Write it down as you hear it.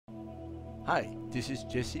Hi, this is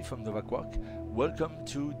Jesse from Novaquack. Welcome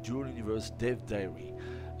to Dual Universe DevDiary.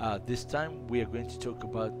 This time we are going to talk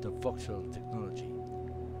about the Voxel technology.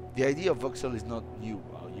 The idea of Voxel is not new.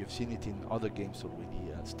 You've seen it in other games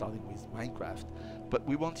already, starting with Minecraft. But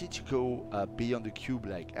we wanted to go beyond the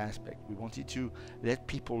cube-like aspect. We wanted to let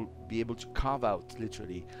people be able to carve out,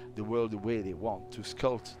 literally, the world the way they want, to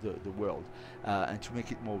sculpt the world, and to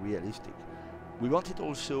make it more realistic. We wanted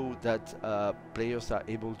also that players are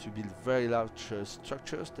able to build very large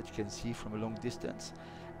structures that you can see from a long distance.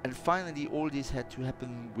 And finally, all this had to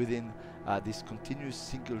happen within this continuous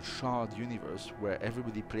single shard universe where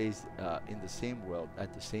everybody plays in the same world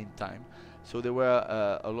at the same time. So there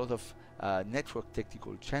were a lot of network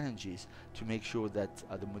technical challenges to make sure that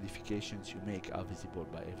the modifications you make are visible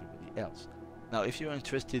by everybody else. Now, if you're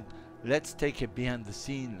interested, let's take a behind the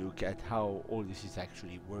scene look at how all this is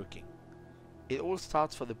actually working. It all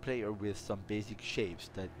starts for the player with some basic shapes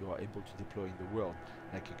that you are able to deploy in the world,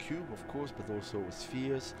 like a cube of course, but also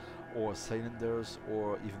spheres or cylinders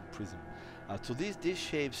or even prism. So these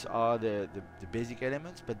shapes are the basic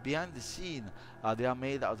elements, but behind the scene they are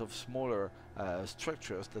made out of smaller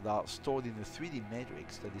structures that are stored in a 3D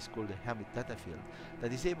matrix that is called a Hermit data field,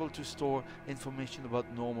 that is able to store information about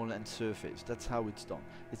normal and surface. That's how it's done.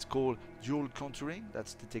 It's called dual contouring,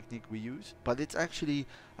 that's the technique we use, but it's actually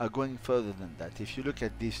going further than that. If you look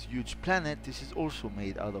at this huge planet, this is also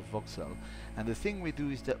made out of voxel, and the thing we do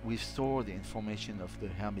is that we store the information of the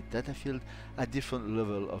Hermit data field at different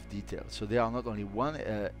level of detail. So there are not only one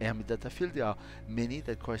Hermit data field, there are many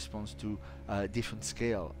that corresponds to different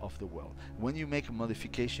scale of the world. When you make a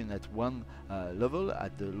modification at one level,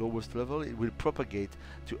 at the lowest level, it will propagate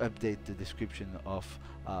to update the description of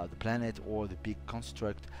the planet or the big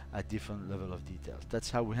construct at different level of details. That's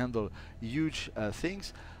how we handle huge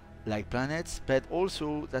things like planets, but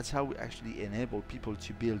also that's how we actually enable people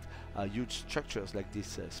to build huge structures like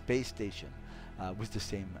this space station with the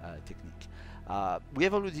same technique. We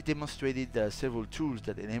have already demonstrated several tools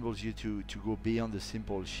that enables you to go beyond the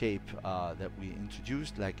simple shape that we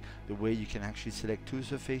introduced, like the way you can actually select two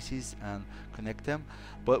surfaces and connect them.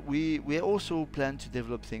 But we also plan to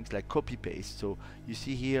develop things like copy paste. So you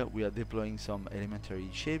see here we are deploying some elementary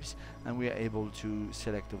shapes, and we are able to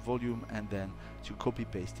select a volume and then to copy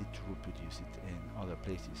paste it to reproduce it in other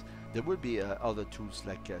places. There will be other tools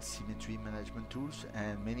like symmetry management tools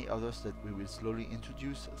and many others that we will slowly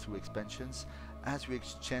introduce through expansions as we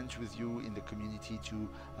exchange with you in the community to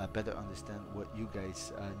better understand what you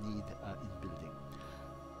guys need in building.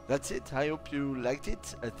 That's it. I hope you liked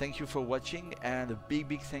it. Thank you for watching, and a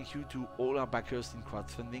big thank you to all our backers in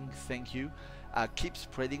crowdfunding. Thank you. Keep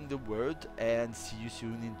spreading the word, and see you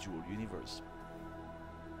soon in Dual Universe.